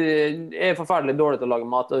er forferdelig dårlig til å lage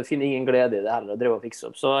mat, og finner ingen glede i det heller å drive og fikse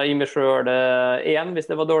opp. Så i meg selv 1 hvis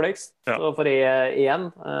det var dårligst, så får jeg 1.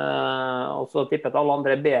 Og så tipper jeg at alle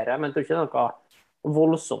andre er bedre, men jeg tror ikke det er noe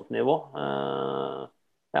voldsomt nivå.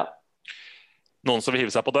 Ja. Noen som vil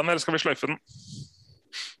hive seg på den, eller skal vi sløyfe den?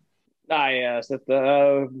 Nei, jeg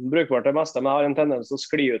brukbart det meste, men jeg har en tendens til å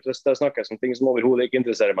skli ut hvis det snakkes om ting som overhodet ikke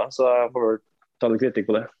interesserer meg, så jeg får ta litt kritikk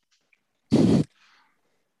på det.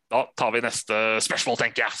 Da tar vi neste spørsmål,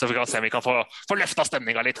 tenker jeg, så vi kan se om vi kan få løftet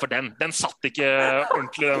stemningen litt, for den satt ikke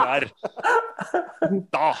ordentlig, den der.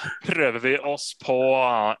 Da prøver vi oss på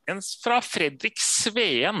en fra Fredrik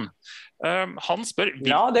Sveen. Han spør...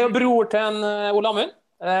 Ja, det er jo bror til en Ole Amund.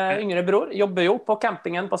 Yngre bror, jobber jo på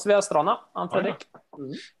campingen på Sveastranda, han Fredrik.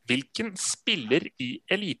 Hvilken spiller i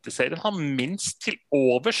Eliteserien har minst til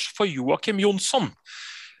overs for Joakim Jonsson?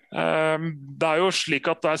 Det jo slik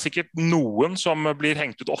at det sikkert noen som blir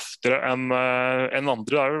hengt ut oftere enn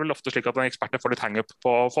andre. Det jo vel ofte slik at eksperter får litt hang-up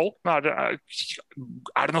på folk. Men det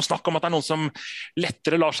noe snakk om at det noen som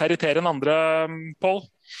lettere lar seg irritere enn andre, Pål?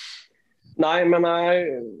 Nei, men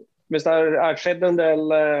hvis jeg har sett en del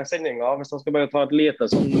sendinger, hvis jeg skal bare ta et lite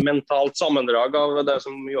sånn mentalt sammendrag av det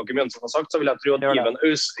som Joakim Jønsson har sagt, så vil jeg tro at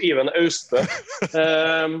Iven Auste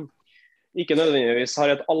ikke nødvendigvis har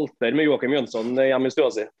et alter med Joakim Jønsson hjemme i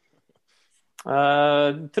stua si.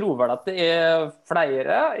 Tror vel at det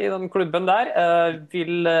flere i den klubben der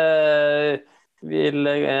vil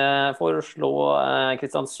foreslå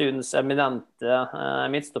Kristiansunds eminente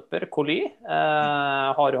midtstopper Colli.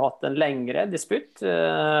 Har jo hatt en lengre disputt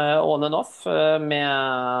on and off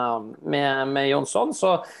med Jonsson,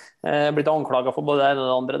 så blitt anklaget for både det ene og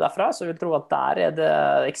det andre derfra, så jeg vil tro at der det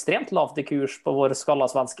ekstremt lavt i kurs på vår skalla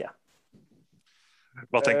svenske.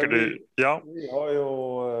 Hva tenker du? Ja. Vi har jo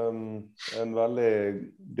en veldig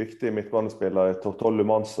dyktig midtbanespiller, Tortollu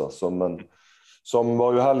Mansa, som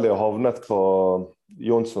var uheldig og havnet på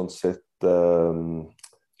Jonsson sitt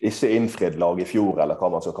ikke innfridd lag i fjor, eller hva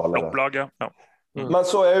man skal kalle det. Opplag, ja. Men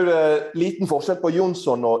så jo det liten forskjell på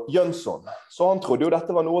Jonsson og Jønsson. Så han trodde jo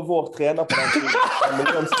dette var noe vår trener på den tiden, med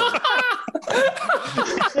Jønsson.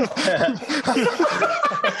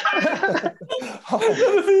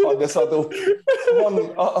 Hadde satt opp.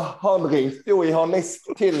 Han ringte jo i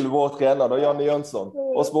harnisk til vår trener, da, Janne Jønsson,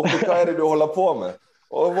 og spurte hva det du holder på med.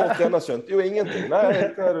 Og vår trener skjønte jo ingenting.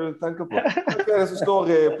 Nei, hva det du tenker på? Hva det som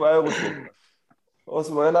står på Eurosport? Og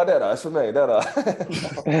så nei, det ikke meg, det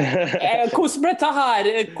Hvordan ble dette her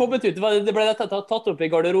kommet ut? Ble dette tatt opp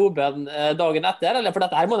i garderoben dagen etter, eller for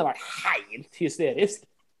dette her må det ha vært helt hysterisk?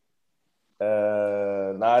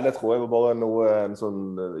 Nei, det tror jeg var bare noe en sånn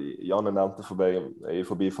Janne nevnte i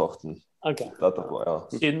forbifarten. Okay. Etterpå, ja.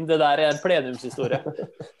 Synd, det der en plenumshistorie.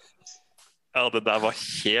 Ja, det der var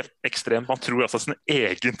helt ekstremt. Man tror altså sin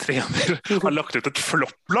egen trener har lagt ut et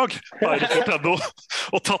flopplag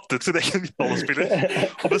og tatt ut sin egen midtbanespiller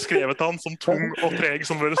og beskrevet han som tung og treg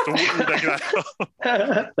som bare sto i den greia.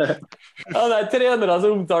 Ja, det trenere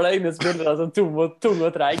som omtaler egne spillere som tung og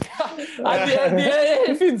treg. Nei,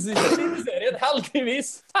 det finnes ikke i serien,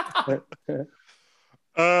 heldigvis.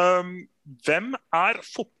 Hvem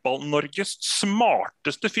Fotball-Norges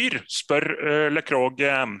smarteste fyr, spør Lecroq.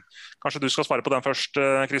 Kanskje du skal svare på den først,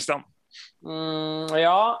 Christian?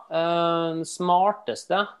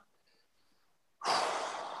 Smarteste.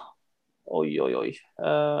 Oi.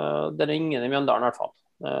 Det ingen i Mjøndalen i hvert fall.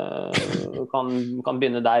 Kan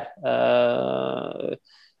begynne der.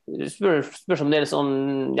 Spørs om det sånn,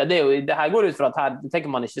 ja, det her går ut fra at her tenker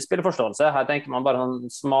man ikke spilleforståelse, her tenker man bare sånn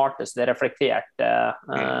smarteste, reflekterte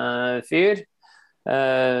fyr.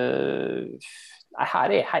 Nei, her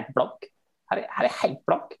helt blank. Her helt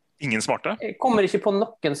blank. Ingen smarte? Jeg kommer ikke på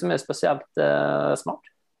noen som spesielt smart.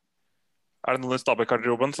 Det noen i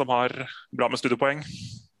Stabæk-garderoben som har bra med studiepoeng?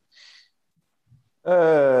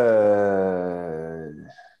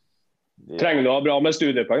 Trenger du å ha bra med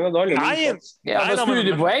studiepoeng? Nei! Med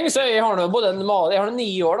studiepoeng, så jeg har 9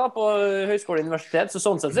 år da, på høyskole og universitet, så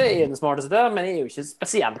sånn sett så jeg den smarteste, men jeg jo ikke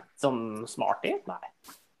spesielt sånn smart i.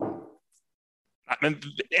 Nei, men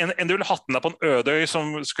en du ville hatt den der på en ødøy som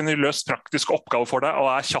kunne løst praktiske oppgaver for deg,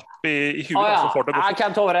 og kjapp i huet. Ja.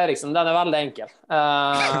 Kent Håvard Eriksen, den veldig enkel.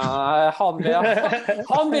 Han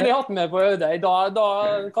ville hatt med på ødøy. Da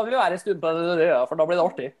kan vi være en stund på den øya, for da blir det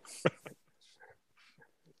artig.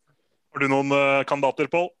 Har du noen kandidater,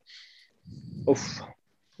 Pål?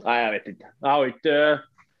 Nei, jeg vet ikke. Jeg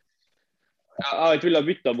har ikke villet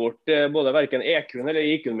bytte bort både hverken EQ-en eller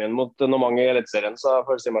IQ-en min mot noe mange i Eliteserien, så jeg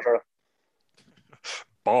får si meg selv.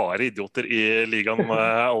 Bare idioter i ligaen,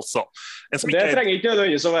 altså. Det trenger ikke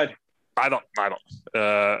nødvendigvis å være. Neida.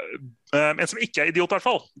 En som ikke idiot i hvert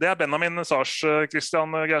fall, det Benjamin Sars,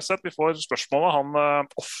 Christian Gauseth. Vi får spørsmålet han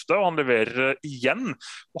ofte, og han leverer igjen.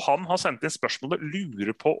 Og han har sendt inn spørsmålet,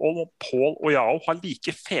 lurer på om Pål og Jao har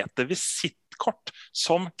like fete visittkort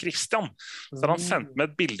som Christian. Så har han sendt med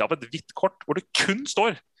et bilde av et hvitt kort, hvor det kun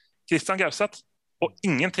står Christian Gauseth, og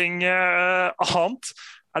ingenting annet.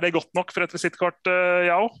 Det godt nok for et visittkort,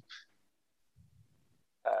 Jao?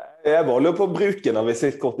 Jeg var jo på bruken av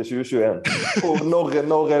visittkort i 2021. Og når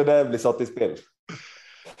det blir satt i spill?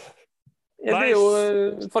 Det jo,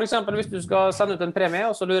 for eksempel, hvis du skal sende ut en premie,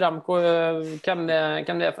 og så lurer de hvem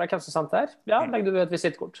det fra hvem som sendt her, ja, legger du et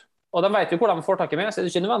visittkort. Og de vet jo hvor de får tak i med, så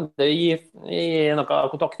det ikke nødvendig å gi noe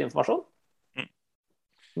kontaktinformasjon.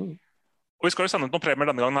 Og vi skal jo sende ut noen premier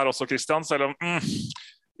denne gangen her også, Christian, selv om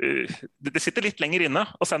det sitter litt lenger inne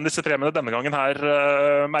å sende disse premiene denne gangen her,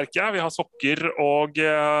 merker jeg. Vi har sokker og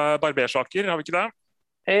barbersaker, har vi ikke det?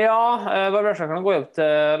 Ja, bare kan gå opp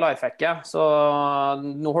til lifehacket, så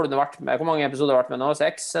nå har du vært med. Hvor mange episoder har du vært med nå?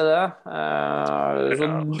 6, det? Så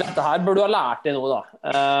dette her bør du ha lært det nå da.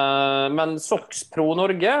 Men Sox Pro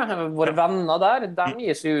Norge, våre venner der, de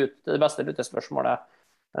gir seg ut det beste lyttespørsmålet.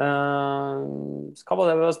 Hva var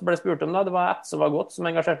det ble spurt om da? Det var et som var godt, som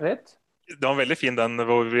engasjerte litt. Det var veldig fin den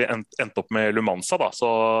hvor vi endte opp med Lumansa da, så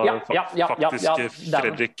faktisk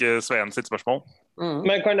Fredrik Sveen sitt spørsmål.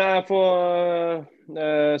 Men kan jeg få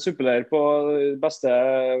supplere på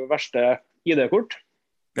verste ID-kort?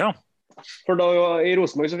 Ja. For da i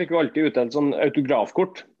Rosenborg så fikk vi alltid utdelt sånn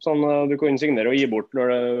autografkort, sånn du kunne signere og gi bort når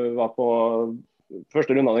det var på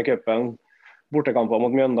første runden i cupen, bortekamper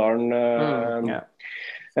mot Mjøndalen,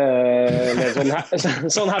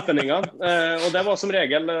 sånn happeninger. Og det var som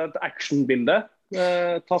regel et actionbilde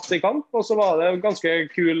tatt i kamp, og så var det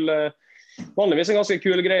vanligvis en ganske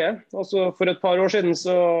kul greie. Og så for et par år siden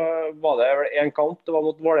så var det en kamp, det var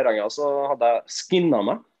mot Vålerenga, så hadde jeg skinnet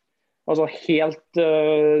meg. Altså helt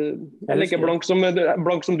like blank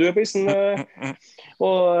som du på isen.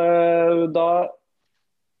 Og da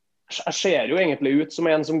jeg ser jo egentlig ut som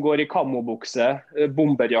en som går i kamobukse,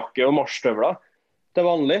 bomberjakke og marsjstøvler til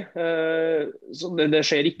vanlig. Så det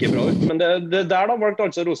ser ikke bra ut. Men det der da valgte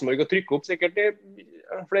altså Rosenborg å trykke opp sikkert i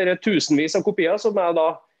flere tusenvis av kopier, som jeg da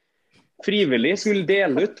frivillig skulle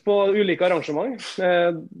dele ut på ulike arrangement.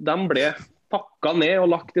 De ble pakket ned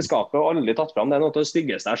og lagt i skapet og aldri tatt frem. Det er noe av det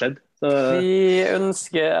styggeste jeg har sett. Vi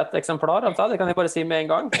ønsker et eksemplar, altså. Det kan jeg bare si med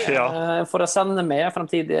en gang, for å sende med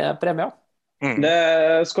fremtidige premier.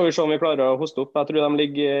 Det skal vi se om vi klarer å hoste opp. Jeg tror de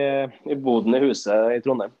ligger i boden i huset i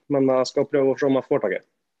Trondheim, men jeg skal prøve å se om jeg får tak i.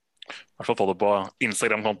 Jeg har fått det på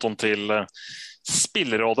Instagram-kontoen til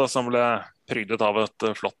Spillerrådet, som ble prydet av et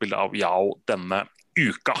flott bilde av Yao denne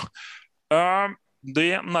uka.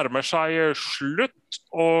 Det nærmer seg slutt,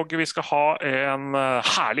 og vi skal ha en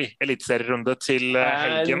herlig eliteserierunde til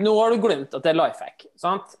helgen. Nå har du glemt at det lifehack,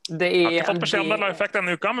 sant? Jeg har ikke fått beskjed om det lifehack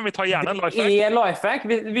denne uka, men vi tar gjerne en lifehack. Det lifehack,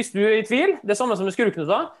 hvis du i tvil, det er samme som med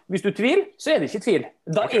skruknuta. Hvis du tvil, så er det ikke tvil.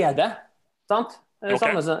 Da er det, sant?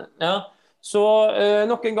 Så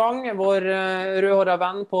nok en gang, vår rødhårede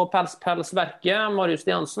venn på Pels-Verket, Marius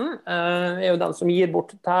Stiansen, er jo den som gir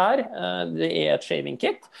bort det her. Det er et shaving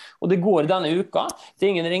kit, og det går denne uka til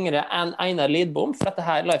ingen ringere enn Einar Lidbom, for dette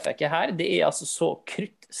her lifehacket her, det er altså så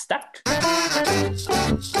kruttsterkt.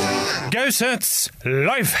 Gausets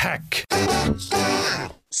lifehack!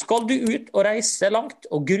 Skal du ut og reise langt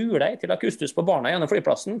og gruer deg til akustus på barna gjennom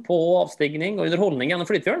flyplassen, på avstigning og underholdning gjennom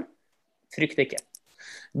flyturen? Frykt ikke.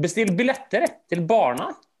 Bestill billetter til barna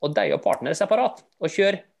og deg og partner separat, og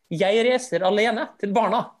kjør «Jeg reiser alene» til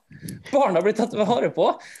barna. Barna blir tatt vare på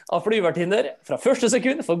av flyvertinner fra første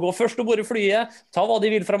sekund, for å gå først og bort i flyet, ta hva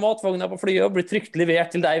de vil fra matvogna på flyet og bli trygt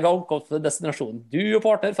levert til deg ved ankomst til destinasjonen. Du og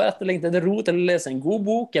partner får etterlengtet ro til å lese en god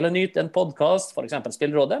bok eller nyte en podcast, for eksempel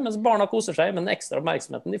Spillrådet, mens barna koser seg med den ekstra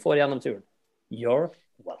oppmerksomheten de får gjennom turen. You're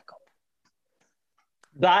welcome.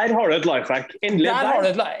 Der har du et lifehack. Endelig.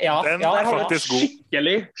 Den er faktisk god.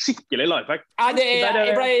 Skikkelig lifehack.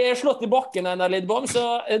 Jeg ble slått i bakken av en Lidbom,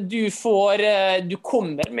 så du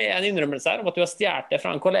kommer med en innrømmelse her om at du har stjert det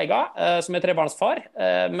fra en kollega som er trebarnsfar,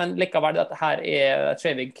 men likevel dette her er et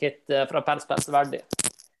shaving kit fra Pels verdig.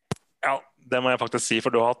 Ja, det må jeg faktisk si,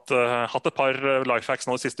 for du har hatt et par lifehacks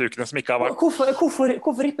nå de siste ukene som ikke har vært...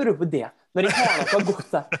 Hvorfor ripper du på det, når jeg har noe godt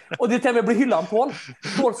der? Og det til og med blir hyllet av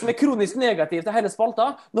Pål som er kronisk negativ til hele spalta.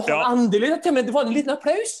 Når han endelig, til og med det var en liten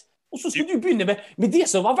applaus, og så skulle du begynne med det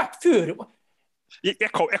som har vært før.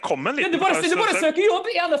 Jeg kom med en liten applaus. Du bare søker jobb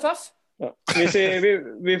i NFF. Ja.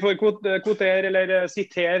 Vi får kvotere eller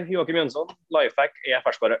sitere Joakim Jønsson. Lifehack er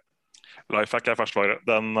ferskvare. Lifehack er ferskvare.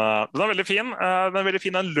 Den er veldig fin. Den er veldig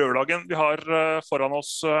fin den lørdagen vi har foran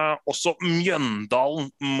oss. Også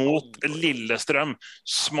Mjøndalen mot Lillestrøm.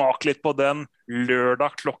 Smak litt på den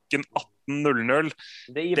lørdag klokken 18:00.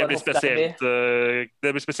 Det blir spesielt.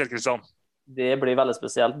 Det blir spesielt, Kristian. Det blir veldig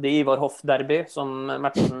spesielt. Det er Ivar Hoff-derby, som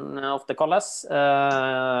matchen ofte kalles.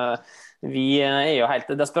 Vi er jo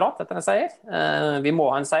helt desperat etter en seier. Vi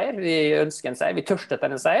må ha en seier. Vi ønsker en seier. Vi tørster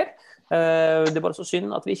etter en seier. Det er bare så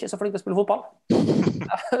synd at vi ikke er så flinke til å spille fotball.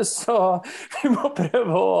 Så vi må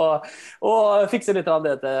prøve å fikse litt av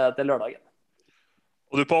det til lørdagen.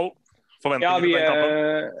 Og du, Pål? Forventninger til den kampen?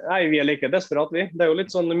 Nei, vi er like desperat, vi. Det er jo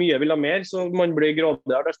litt sånn mye vil ha mer, så man blir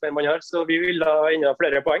grådigere dess mer man har. Så vi vil ha enda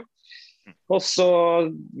flere poeng. Og så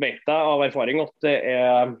vet jeg av erfaring at det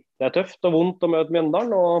er tøft og vondt å møte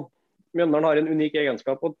Mjøndalen, og Mjøndalen har en unik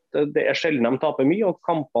egenskap, og det er sjelden de taper mye, og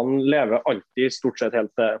kampene lever alltid stort sett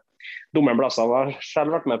helt til dommeren blåser av. Jeg har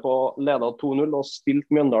selv vært med på å lede 2-0 og spilt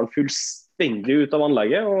Mjøndalen fullstendig ut av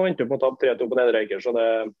anlegget, og endte opp med å tape 3-2 på Nedre så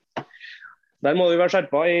der må vi være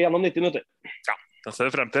skjerpa gjennom 90 minutter. Ja, det ser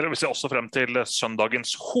vi frem til. Vi ser også frem til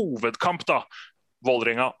søndagens hovedkamp da.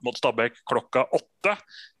 Vålerenga mot Stabæk klokka 8.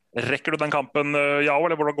 Rekker du den kampen, Jao,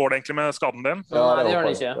 eller hvordan går det egentlig med skaden din? Ja, nei, det gjør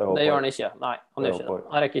han ikke. Det gjør han ikke. Nei, han gjør ikke det.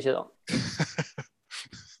 Han rekker ikke det.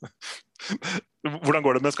 Hvordan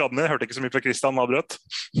går det med skaden din? Jeg hørte ikke så mye fra Kristian avbrøt.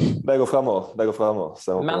 Det går fremover.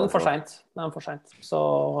 Men for sent. Så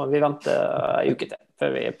vi venter en uke til før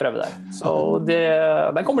vi prøver det. Så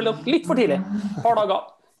den kommer litt for tidlig. Par dager.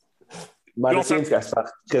 Medisinsk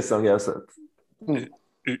ekspert, Kristian Gauseth.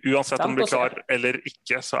 Uansett om du blir klar eller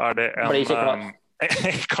ikke, så er det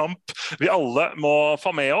en kamp vi alle må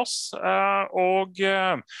få med oss. Og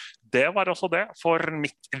det var også det for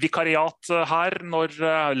mitt vikariat her. Når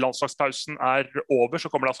landslagspausen er over, så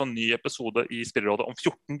kommer det altså en ny episode i Spillerrådet om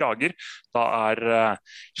 14 dager. Da er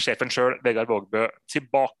sjefen selv, Vegard Vågbø,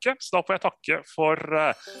 tilbake. Så da får jeg takke for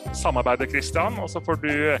samarbeidet, Kristian. Og så får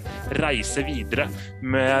du reise videre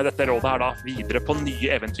med dette rådet her da, videre på nye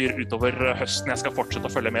eventyr utover høsten. Jeg skal fortsette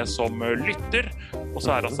å følge med som lytter. Og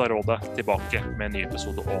så er altså rådet tilbake med en ny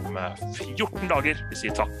episode om 14 dager. Vi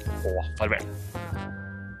sier takk og farvel.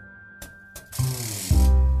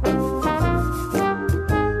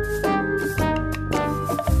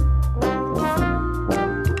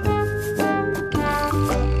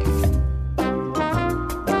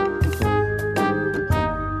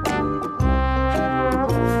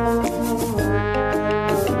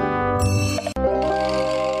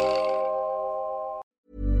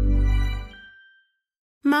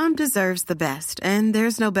 Mom deserves the best, and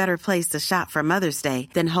there's no better place to shop for Mother's Day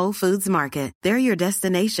than Whole Foods Market. They're your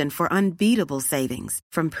destination for unbeatable savings,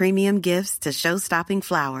 from premium gifts to show-stopping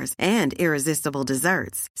flowers and irresistible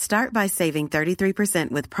desserts. Start by saving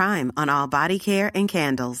 33% with Prime on all body care and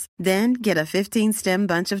candles. Then get a 15-stem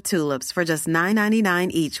bunch of tulips for just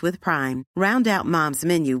 $9.99 each with Prime. Round out Mom's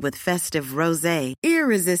menu with festive rosé,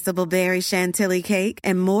 irresistible berry chantilly cake,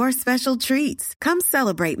 and more special treats. Come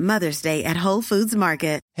celebrate Mother's Day at Whole Foods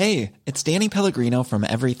Market. Hey, it's Danny Pellegrino from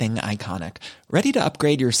Everything Iconic. Ready to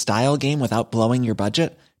upgrade your style game without blowing your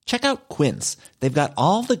budget? Check out Quince. They've got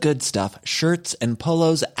all the good stuff, shirts and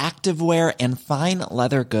polos, activewear, and fine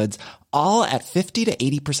leather goods, all at 50 to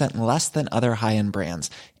 80% less than other high-end brands.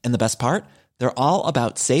 And the best part? They're all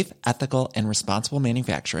about safe, ethical, and responsible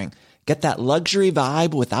manufacturing. Get that luxury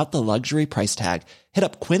vibe without the luxury price tag. Hit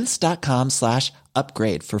up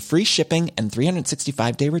quince.com/upgrade for free shipping and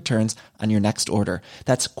 365-day returns on your next order.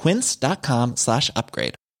 That's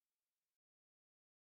quince.com/upgrade.